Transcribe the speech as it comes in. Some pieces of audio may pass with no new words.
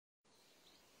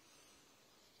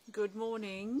Good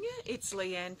morning, it's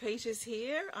Leanne Peters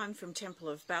here. I'm from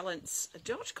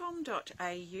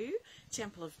templeofbalance.com.au,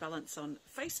 Temple of Balance on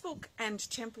Facebook and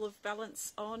Temple of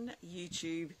Balance on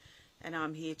YouTube. And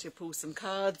I'm here to pull some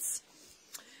cards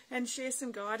and share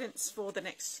some guidance for the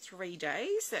next 3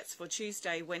 days. That's for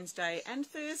Tuesday, Wednesday and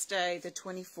Thursday, the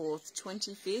 24th,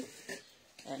 25th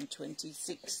and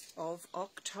 26th of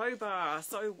October.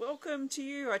 So welcome to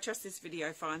you. I trust this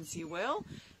video finds you well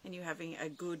and you're having a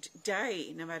good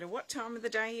day, no matter what time of the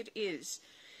day it is.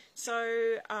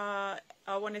 So I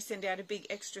want to send out a big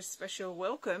extra special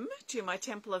welcome to my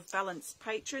Temple of Balance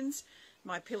patrons,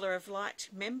 my Pillar of Light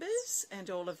members,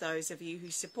 and all of those of you who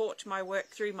support my work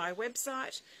through my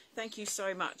website. Thank you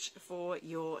so much for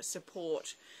your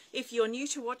support. If you're new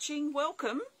to watching,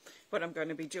 welcome. What I'm going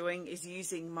to be doing is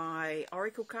using my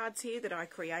oracle cards here that I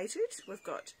created. We've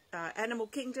got Animal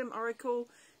Kingdom Oracle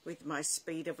with my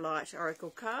Speed of Light Oracle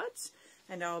cards,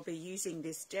 and I'll be using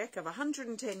this deck of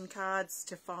 110 cards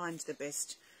to find the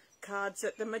best cards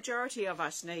that the majority of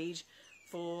us need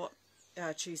for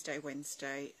Tuesday,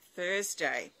 Wednesday,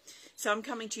 Thursday. So I'm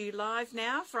coming to you live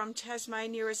now from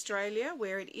Tasmania, Australia,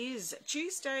 where it is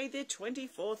Tuesday the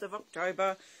 24th of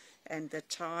October, and the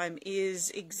time is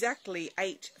exactly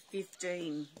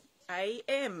 8:15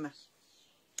 a.m.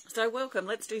 So welcome.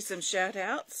 Let's do some shout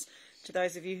outs to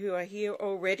those of you who are here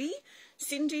already.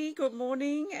 Cindy, good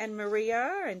morning, and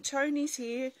Maria, and Tony's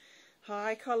here.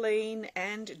 Hi, Colleen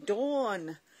and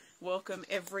Dawn. Welcome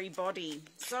everybody.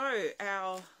 So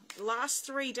our last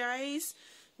 3 days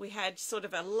we had sort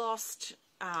of a lost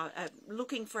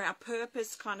looking for our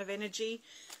purpose kind of energy,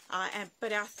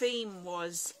 but our theme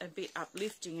was a bit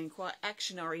uplifting and quite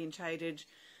action orientated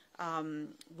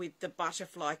with the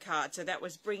butterfly card. So that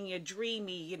was bringing a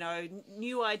dreamy,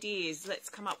 new ideas. Let's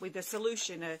come up with a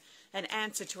solution, an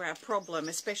answer to our problem,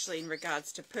 especially in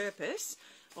regards to purpose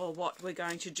or what we're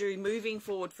going to do moving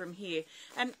forward from here.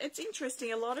 And it's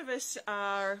interesting, a lot of us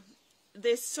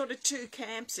there's sort of two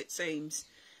camps, it seems.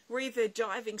 We're either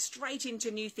diving straight into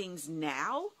new things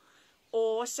now,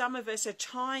 or some of us are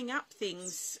tying up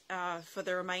things for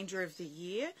the remainder of the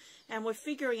year, and we're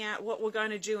figuring out what we're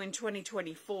going to do in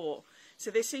 2024.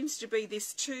 So there seems to be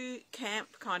this two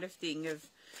camp kind of thing of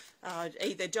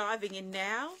either diving in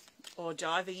now or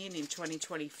diving in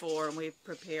 2024, and we're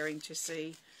preparing to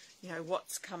see,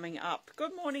 what's coming up.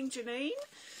 Good morning, Janine.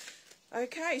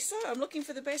 Okay, so I'm looking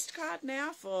for the best card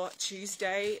now for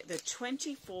Tuesday, the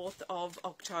 24th of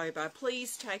October.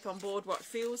 Please take on board what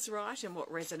feels right and what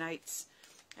resonates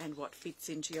and what fits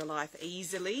into your life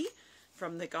easily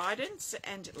from the guidance,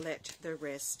 and let the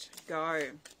rest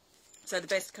go. So the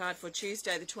best card for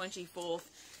Tuesday, the 24th,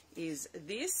 is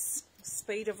this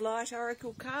Speed of Light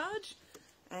Oracle card,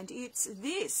 and it's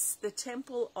this, the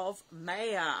Temple of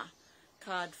Maya,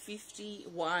 card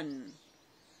 51.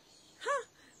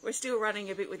 We're still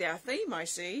running a bit with our theme, I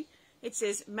see. It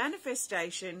says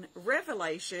manifestation,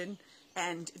 revelation,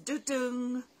 and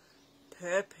dudung,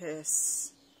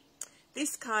 purpose.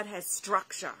 This card has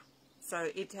structure. So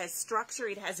it has structure,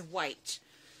 it has weight.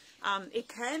 It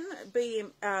can be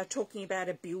talking about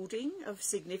a building of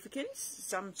significance,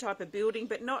 some type of building,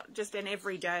 but not just an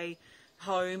everyday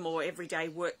home or everyday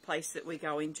workplace that we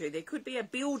go into. There could be a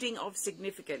building of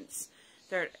significance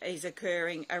that is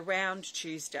occurring around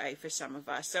Tuesday for some of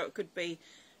us. So it could be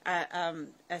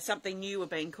something new we're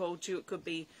being called to. It could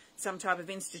be some type of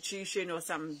institution or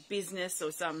some business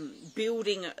or some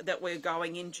building that we're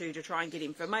going into to try and get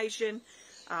information.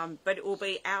 But it will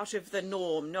be out of the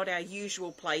norm, not our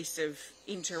usual place of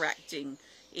interacting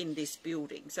in this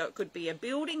building. So it could be a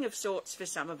building of sorts for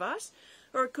some of us,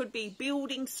 or it could be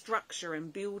building structure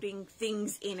and building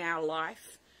things in our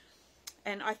life.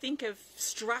 And I think of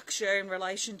structure in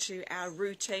relation to our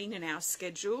routine and our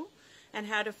schedule, and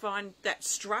how to find that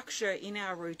structure in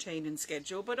our routine and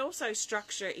schedule, but also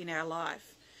structure in our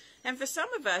life. And for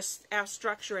some of us, our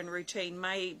structure and routine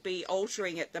may be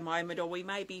altering at the moment, or we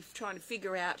may be trying to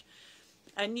figure out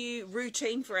a new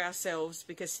routine for ourselves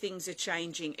because things are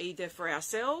changing either for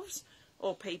ourselves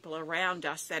or people around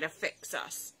us that affects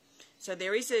us. So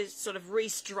there is a sort of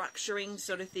restructuring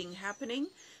sort of thing happening,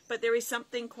 but there is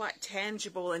something quite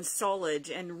tangible and solid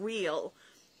and real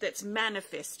that's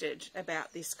manifested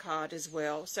about this card as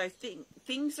well. So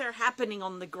things are happening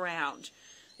on the ground.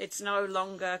 It's no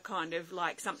longer kind of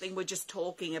like something we're just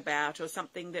talking about or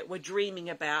something that we're dreaming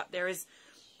about. There is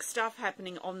stuff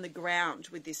happening on the ground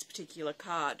with this particular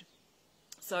card.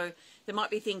 So there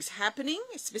might be things happening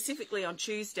specifically on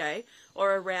Tuesday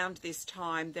or around this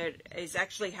time that is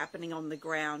actually happening on the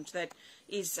ground that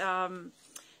is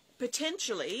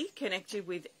potentially connected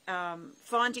with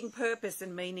finding purpose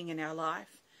and meaning in our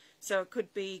life. So it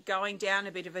could be going down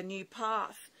a bit of a new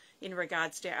path in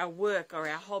regards to our work or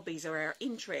our hobbies or our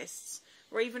interests,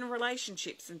 or even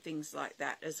relationships and things like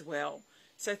that as well.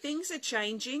 So things are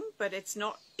changing, but it's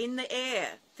not in the air.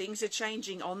 Things are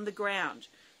changing on the ground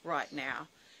right now.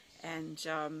 And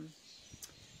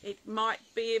it might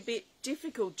be a bit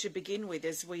difficult to begin with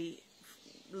as we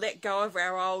let go of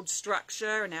our old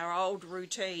structure and our old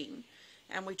routine,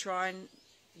 and we try and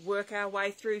work our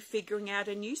way through figuring out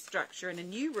a new structure and a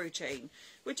new routine,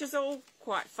 which is all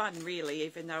quite fun really,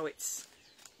 even though it's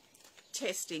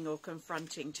testing or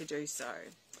confronting to do so.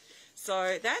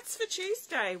 So that's for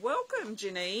Tuesday. Welcome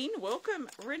Janine, welcome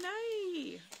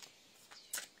Renee.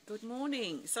 Good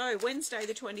morning. So Wednesday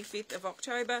the 25th of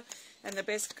October, and the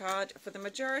best card for the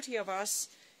majority of us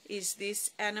is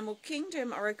this Animal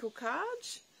Kingdom Oracle card,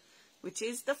 which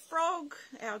is the frog,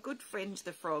 our good friend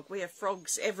the frog. We have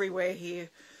frogs everywhere here.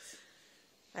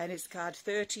 And it's card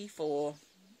 34.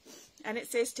 And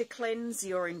it says to cleanse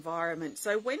your environment.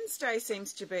 So Wednesday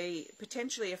seems to be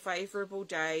potentially a favourable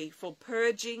day for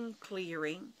purging,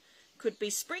 clearing. Could be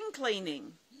spring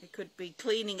cleaning. It could be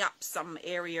cleaning up some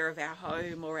area of our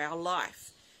home or our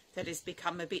life that has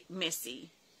become a bit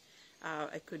messy.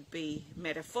 It could be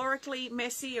metaphorically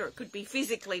messy, or it could be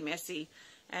physically messy,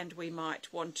 and we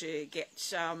might want to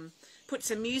get put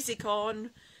some music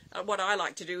on. What I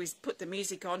like to do is put the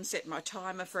music on, set my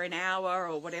timer for an hour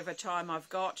or whatever time I've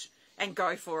got, and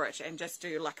go for it and just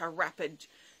do like a rapid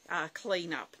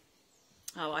clean up.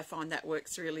 I find that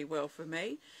works really well for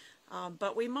me.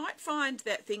 But we might find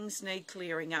that things need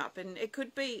clearing up, and it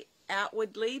could be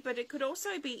outwardly, but it could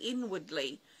also be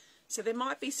inwardly. So there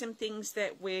might be some things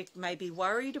that we're maybe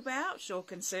worried about or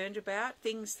concerned about,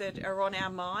 things that are on our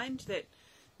mind that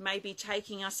may be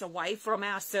taking us away from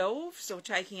ourselves or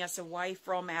taking us away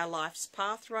from our life's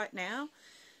path right now,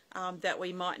 that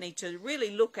we might need to really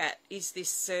look at. Is this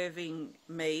serving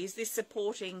me? Is this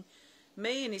supporting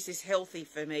me? And is this healthy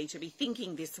for me to be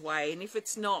thinking this way? And if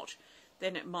it's not,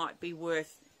 then it might be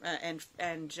worth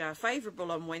and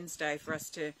favourable on Wednesday for us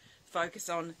to focus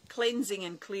on cleansing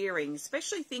and clearing,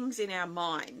 especially things in our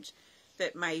mind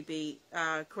that may be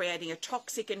creating a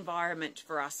toxic environment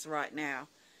for us right now.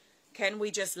 Can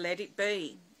we just let it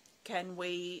be? Can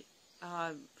we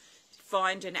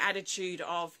find an attitude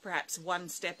of perhaps one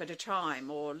step at a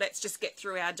time, or let's just get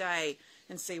through our day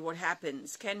and see what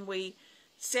happens? Can we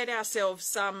set ourselves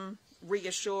some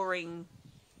reassuring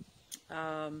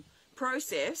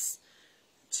process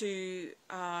to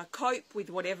cope with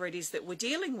whatever it is that we're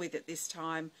dealing with at this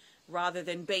time, rather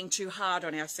than being too hard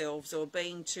on ourselves or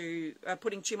being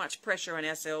putting too much pressure on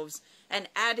ourselves and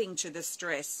adding to the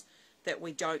stress that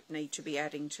we don't need to be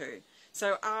adding to.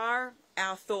 So are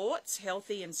our thoughts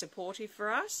healthy and supportive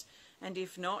for us? And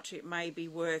if not, it may be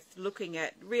worth looking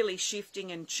at really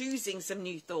shifting and choosing some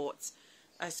new thoughts,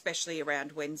 especially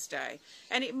around Wednesday.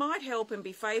 And it might help and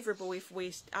be favourable if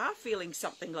we are feeling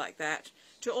something like that,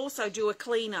 to also do a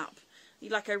clean up,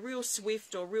 like a real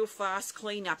swift or real fast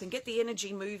clean up, and get the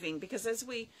energy moving. Because as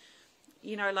we,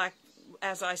 like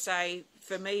as I say,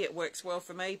 for me it works well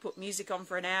for me, put music on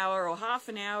for an hour or half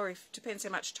an hour, if depends how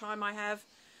much time I have.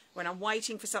 When I'm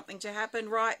waiting for something to happen,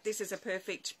 right, this is a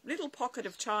perfect little pocket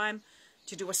of time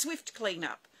to do a swift clean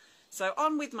up. So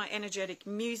on with my energetic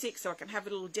music so I can have a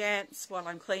little dance while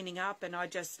I'm cleaning up, and I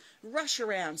just rush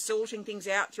around sorting things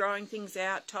out, throwing things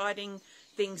out, tidying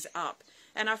things up.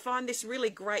 And I find this really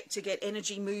great to get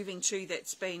energy moving too,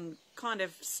 that's been kind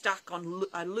of stuck on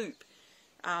a loop,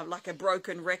 like a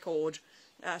broken record,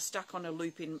 stuck on a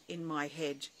loop in my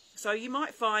head. So you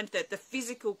might find that the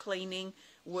physical cleaning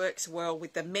works well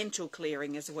with the mental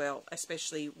clearing as well,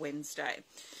 especially Wednesday.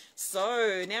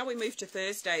 So now we move to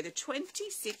Thursday, the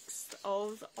 26th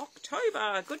of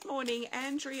October. Good morning,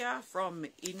 Andrea from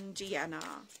Indiana.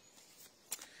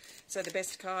 So the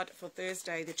best card for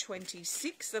Thursday, the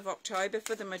 26th of October,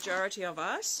 for the majority of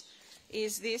us,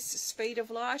 is this Speed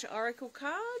of Light Oracle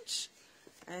card.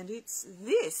 And it's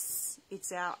this.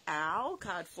 It's our owl,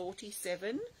 card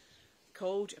 47,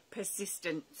 called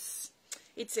Persistence.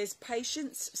 It says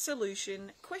patience,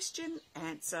 solution, question,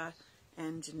 answer,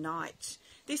 and night.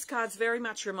 This card's very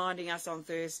much reminding us on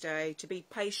Thursday to be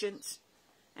patient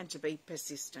and to be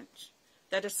persistent.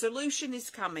 That a solution is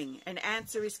coming, an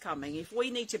answer is coming. If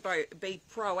we need to be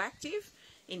proactive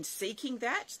in seeking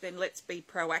that, then let's be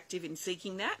proactive in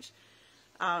seeking that.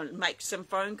 Make some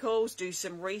phone calls, do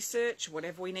some research,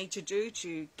 whatever we need to do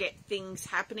to get things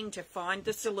happening, to find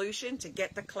the solution, to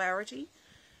get the clarity.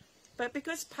 But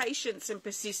because patience and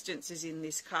persistence is in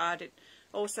this card, it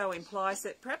also implies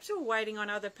that perhaps we're waiting on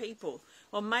other people,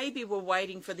 or maybe we're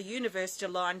waiting for the universe to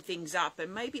line things up,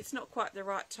 and maybe it's not quite the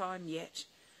right time yet.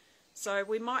 So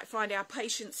we might find our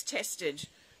patience tested,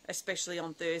 especially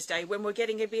on Thursday, when we're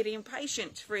getting a bit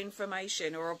impatient for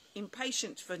information or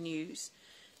impatient for news.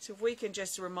 So if we can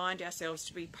just remind ourselves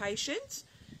to be patient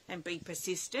and be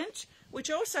persistent,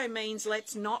 which also means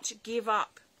let's not give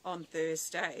up on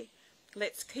Thursday.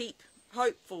 Let's keep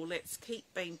hopeful, let's keep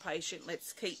being patient,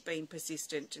 let's keep being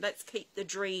persistent, let's keep the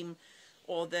dream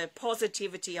or the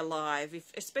positivity alive,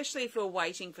 especially if we're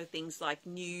waiting for things like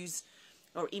news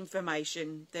or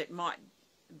information that might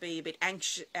be a bit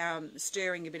anxious,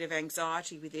 stirring a bit of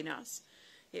anxiety within us.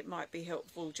 It might be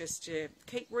helpful just to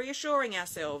keep reassuring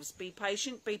ourselves, be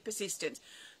patient, be persistent.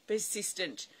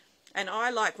 And I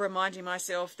like reminding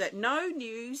myself that no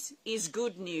news is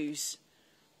good news.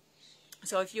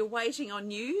 So if you're waiting on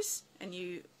news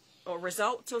or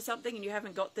results or something and you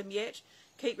haven't got them yet,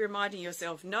 keep reminding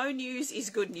yourself no news is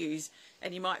good news,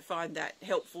 and you might find that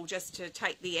helpful just to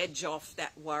take the edge off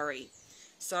that worry.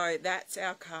 So that's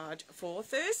our card for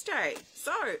Thursday.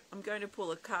 So I'm going to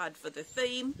pull a card for the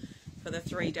theme for the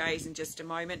 3 days in just a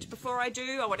moment. Before I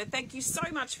do, I want to thank you so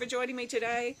much for joining me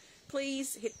today.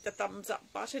 Please hit the thumbs up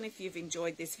button if you've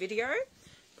enjoyed this video.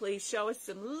 Please show us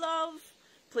some love.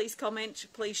 Please comment,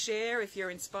 please share if you're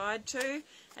inspired to.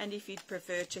 And if you'd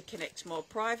prefer to connect more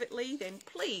privately, then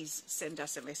please send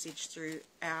us a message through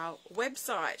our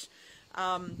website.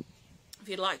 If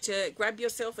you'd like to grab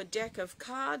yourself a deck of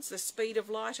cards, the Speed of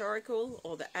Light Oracle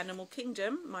or the Animal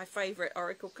Kingdom, my favourite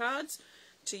oracle cards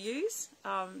to use,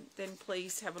 then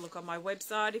please have a look on my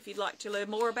website. If you'd like to learn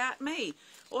more about me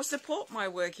or support my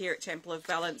work here at Temple of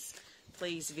Balance,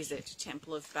 please visit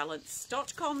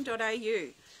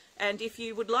templeofbalance.com.au. And if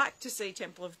you would like to see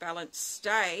Temple of Balance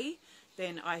stay,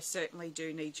 then I certainly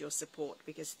do need your support,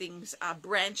 because things are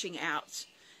branching out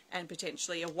and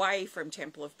potentially away from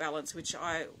Temple of Balance, which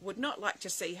I would not like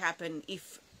to see happen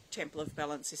if Temple of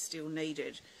Balance is still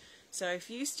needed. So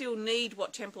if you still need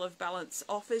what Temple of Balance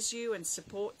offers you and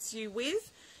supports you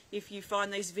with, if you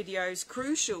find these videos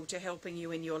crucial to helping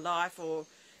you in your life, or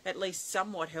at least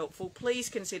somewhat helpful, please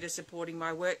consider supporting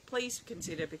my work. Please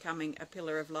consider becoming a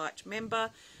Pillar of Light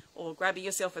member, or grabbing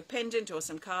yourself a pendant or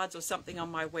some cards or something on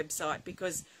my website,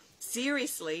 because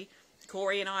seriously,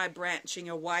 Corey and I are branching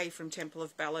away from Temple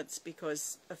of Balance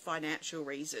because of financial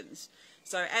reasons.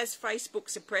 So as Facebook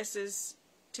suppresses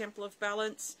Temple of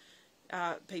Balance,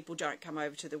 people don't come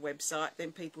over to the website,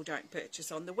 then people don't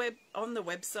purchase on the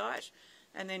website,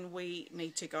 and then we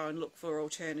need to go and look for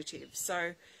alternatives.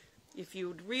 So if you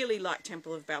would really like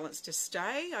Temple of Balance to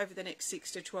stay over the next 6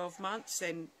 to 12 months,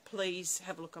 then please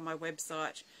have a look on my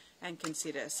website and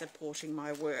consider supporting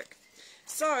my work.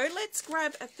 So let's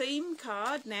grab a theme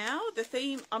card now. The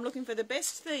theme, I'm looking for the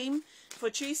best theme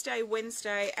for Tuesday,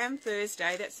 Wednesday and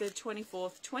Thursday. That's the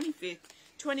 24th, 25th,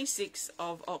 26th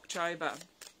of October.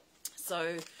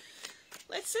 So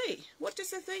let's see, what does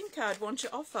the theme card want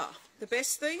to offer? The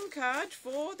best theme card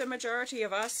for the majority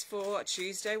of us for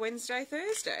Tuesday, Wednesday,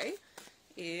 Thursday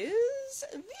is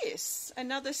this.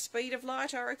 Another Speed of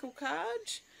Light Oracle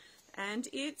card, and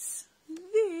it's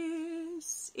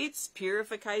this. It's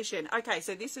Purification. Okay,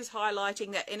 so this is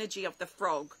highlighting the energy of the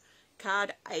frog.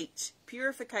 Card 8.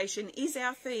 Purification is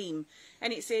our theme,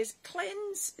 and it says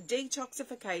cleanse,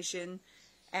 detoxification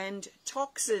and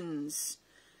toxins.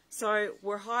 So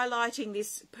we're highlighting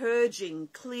this purging,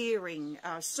 clearing,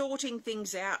 sorting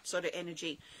things out sort of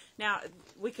energy. Now,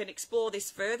 we can explore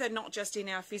this further, not just in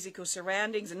our physical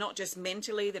surroundings and not just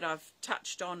mentally that I've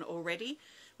touched on already.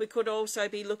 We could also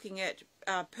be looking at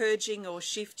purging or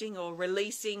shifting or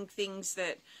releasing things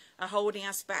that are holding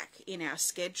us back in our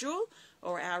schedule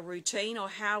or our routine or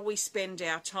how we spend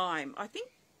our time. I think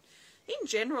in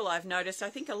general, I've noticed, I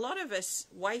think a lot of us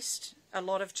waste a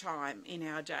lot of time in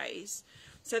our days.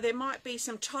 So there might be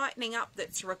some tightening up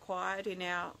that's required in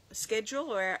our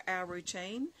schedule or our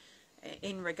routine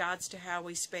in regards to how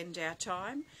we spend our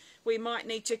time. We might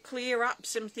need to clear up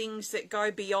some things that go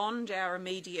beyond our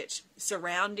immediate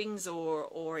surroundings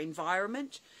or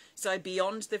environment. So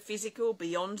beyond the physical,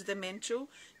 beyond the mental,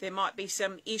 there might be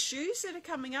some issues that are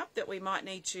coming up that we might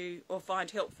need to or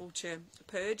find helpful to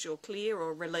purge or clear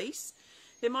or release.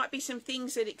 There might be some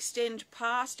things that extend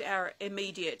past our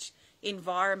immediate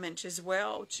environment as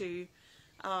well to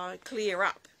clear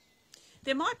up.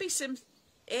 There might be some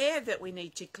air that we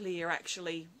need to clear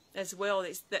actually as well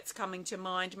that's coming to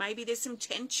mind. Maybe there's some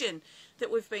tension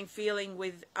that we've been feeling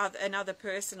with another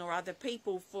person or other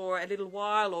people for a little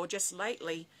while or just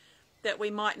lately that we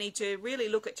might need to really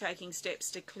look at taking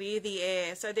steps to clear the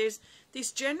air. So there's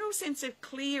this general sense of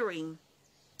clearing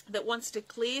that wants to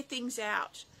clear things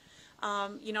out.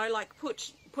 You know, like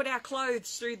put our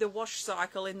clothes through the wash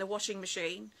cycle in the washing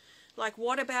machine. Like,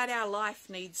 what about our life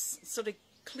needs sort of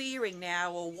clearing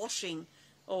now, or washing,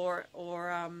 or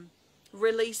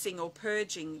releasing or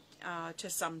purging to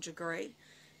some degree.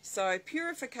 So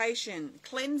purification,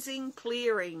 cleansing,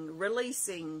 clearing,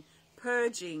 releasing,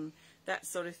 purging, that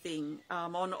sort of thing,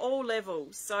 on all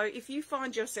levels. So if you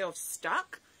find yourself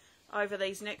stuck over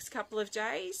these next couple of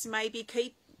days, maybe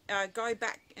go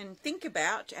back and think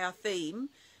about our theme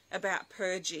about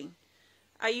purging.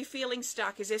 Are you feeling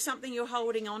stuck? Is there something you're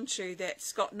holding on to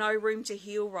that's got no room to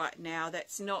heal right now,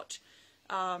 that's not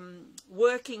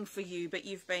working for you, but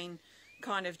you've been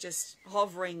kind of just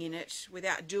hovering in it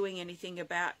without doing anything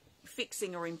about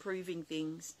fixing or improving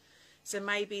things? So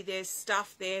maybe there's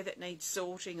stuff there that needs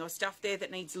sorting, or stuff there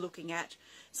that needs looking at.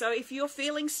 So if you're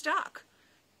feeling stuck,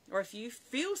 or if you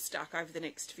feel stuck over the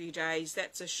next few days,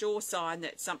 that's a sure sign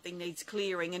that something needs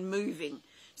clearing and moving.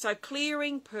 So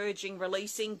clearing, purging,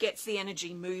 releasing gets the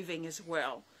energy moving as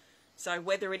well. So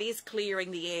whether it is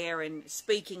clearing the air and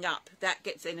speaking up, that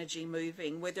gets energy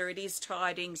moving. Whether it is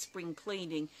tidying, spring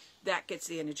cleaning, that gets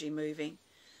the energy moving.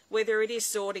 Whether it is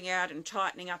sorting out and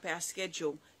tightening up our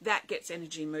schedule, that gets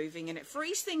energy moving, and it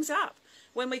frees things up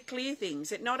when we clear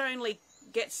things. It not only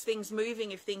gets things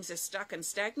moving if things are stuck and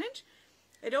stagnant,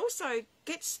 it also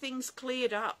gets things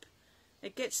cleared up.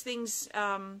 It gets things,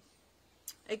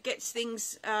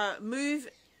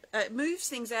 moves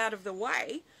things out of the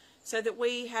way, so that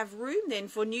we have room then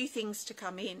for new things to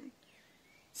come in.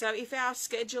 So if our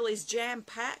schedule is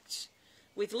jam-packed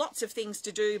with lots of things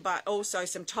to do, but also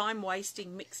some time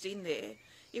wasting mixed in there,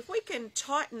 if we can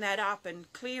tighten that up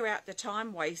and clear out the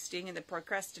time wasting and the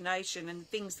procrastination and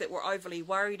things that we're overly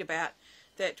worried about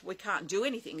that we can't do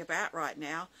anything about right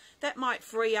now, that might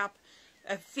free up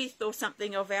a fifth or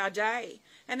something of our day.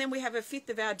 And then we have a fifth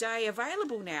of our day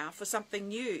available now for something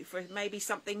new, for maybe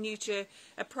something new, to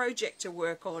a project to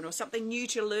work on, or something new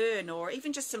to learn, or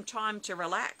even just some time to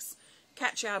relax,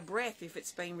 catch our breath if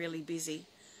it's been really busy.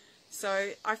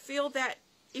 So I feel that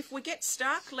if we get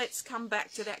stuck, let's come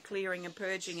back to that clearing and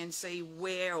purging and see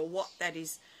where or what that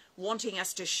is wanting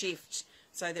us to shift,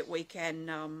 so that we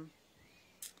can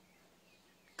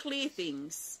clear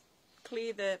things,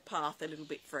 clear the path a little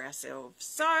bit for ourselves.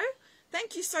 So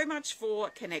thank you so much for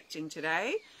connecting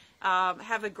today.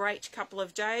 Have a great couple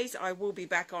of days. I will be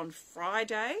back on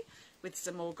Friday with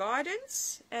some more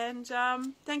guidance, and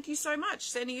thank you so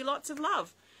much. Sending you lots of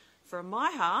love from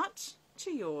my heart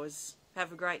to yours.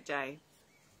 Have a great day.